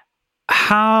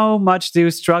 How much do you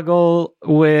struggle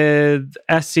with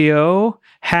SEO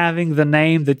having the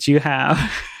name that you have?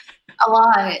 A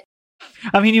lot.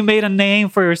 I mean, you made a name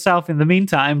for yourself in the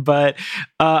meantime, but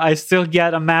I still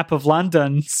get a map of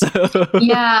London. So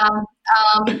yeah,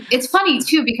 it's funny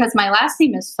too because my last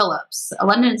name is Phillips.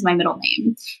 London is my middle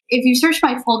name. If you search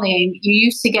my full name, you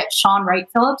used to get Sean Wright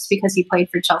Phillips because he played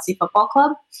for Chelsea Football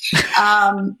Club.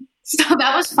 So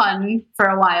that was fun for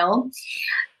a while.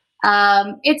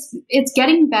 It's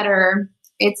getting better.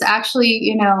 It's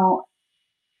actually,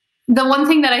 the one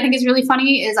thing that I think is really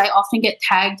funny is I often get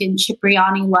tagged in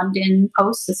Cipriani London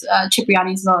posts.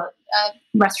 Cipriani is a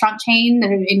restaurant chain.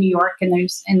 They're in New York and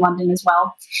there's in London as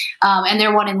well. And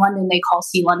their one in London they call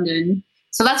Sea London.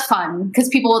 So that's fun because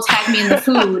people will tag me in the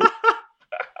food.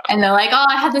 And they're like, oh,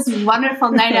 I had this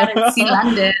wonderful night out at Sea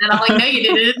London. And I'm like, no, you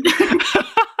didn't.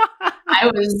 I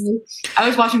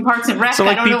was watching Parks and Rec. So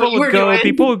I don't know what you were doing.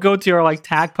 People would go to your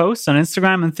tag posts on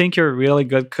Instagram and think you're a really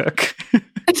good cook.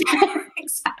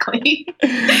 Exactly.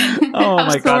 Oh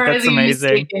my God, that's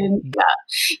amazing. Yeah.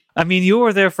 I mean, you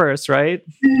were there first, right?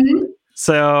 Mm-hmm.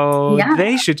 So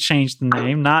they should change the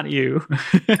name, not you.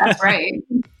 That's right.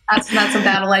 That's a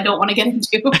battle I don't want to get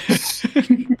into.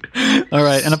 All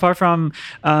right. And apart from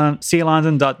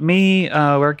sealondon.me,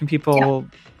 where can people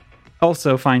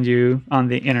also find you on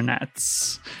the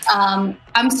internets?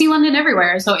 I'm Sea London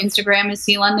everywhere. So Instagram is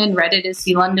Sea London, Reddit is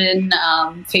Sea London,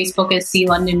 Facebook is Sea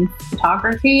London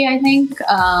Photography, I think.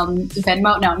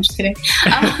 Venmo, no, I'm just kidding.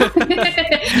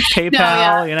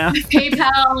 PayPal,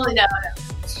 PayPal, no.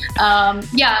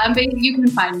 You can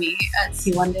find me at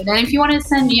Sea London. And if you want to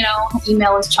send,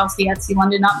 email is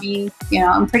Chelsea@SeaLondon.me.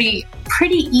 I'm pretty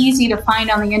easy to find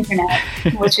on the internet,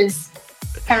 which is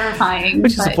terrifying.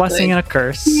 Which is a blessing and a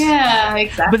curse. Yeah,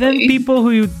 exactly. But then people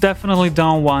who you definitely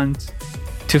don't want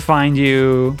to find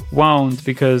you won't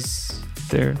because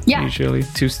they're usually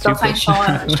too stupid. They'll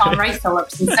find Sean Wright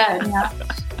Phillips instead. Yeah.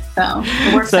 So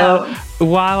it works out.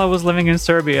 While I was living in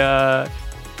Serbia,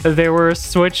 they were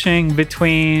switching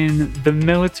between the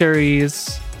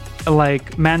military's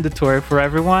mandatory for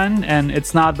everyone, and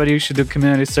it's not, but you should do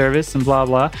community service and blah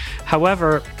blah.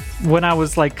 However, when I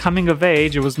was coming of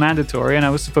age, it was mandatory, and I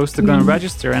was supposed to go and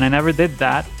register, and I never did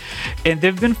that. And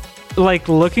they've been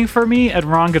looking for me at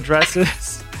wrong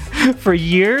addresses for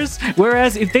years.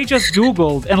 Whereas if they just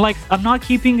Googled and I'm not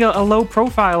keeping a low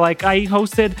profile, I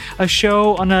hosted a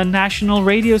show on a national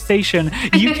radio station.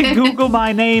 You can Google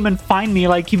my name and find me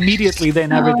immediately. They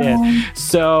never did.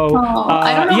 So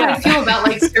I don't know how to feel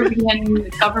about Serbian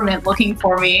government looking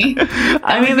for me.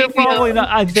 I mean, they're probably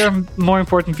not. There are more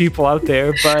important people out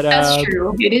there, but that's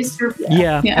true. It is Serbia.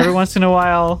 Yeah. Every once in a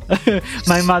while,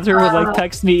 my mother would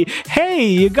text me, "Hey,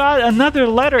 you got another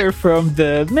letter from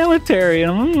the military,"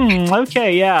 and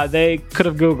Okay, yeah, they could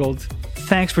have Googled.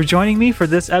 Thanks for joining me for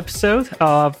this episode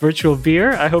of Virtual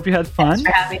Beer. I hope you had fun. Thanks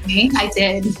for having me. I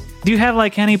did. Do you have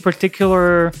like any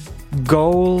particular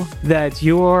goal that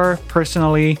you're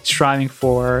personally striving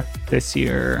for this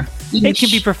year? It can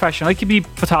be professional. It can be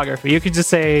photography. You can just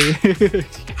say,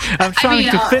 I'm trying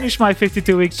to finish my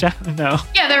 52-week challenge. No.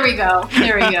 Yeah, there we go.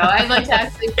 I'd like to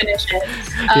actually finish it.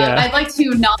 I'd like to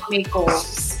not make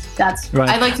goals. That's right.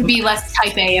 I'd like to be less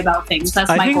type A about things. That's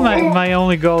my goal. I think my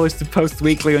only goal is to post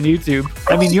weekly on YouTube.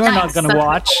 I mean, you're not going to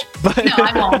watch. But no,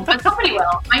 I won't. But somebody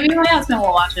will. I mean, my husband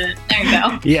will watch it. There you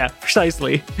go. Yeah,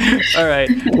 precisely. All right.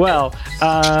 Well,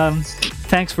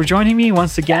 thanks for joining me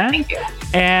once again. Yeah, thank you.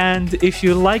 And if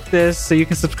you like this, so you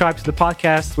can subscribe to the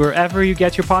podcast wherever you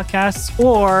get your podcasts,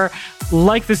 or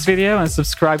like this video and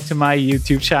subscribe to my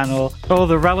YouTube channel. All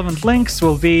the relevant links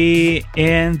will be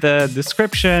in the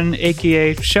description,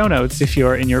 aka show notes, if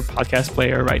you're in your podcast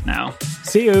player right now.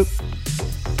 See you.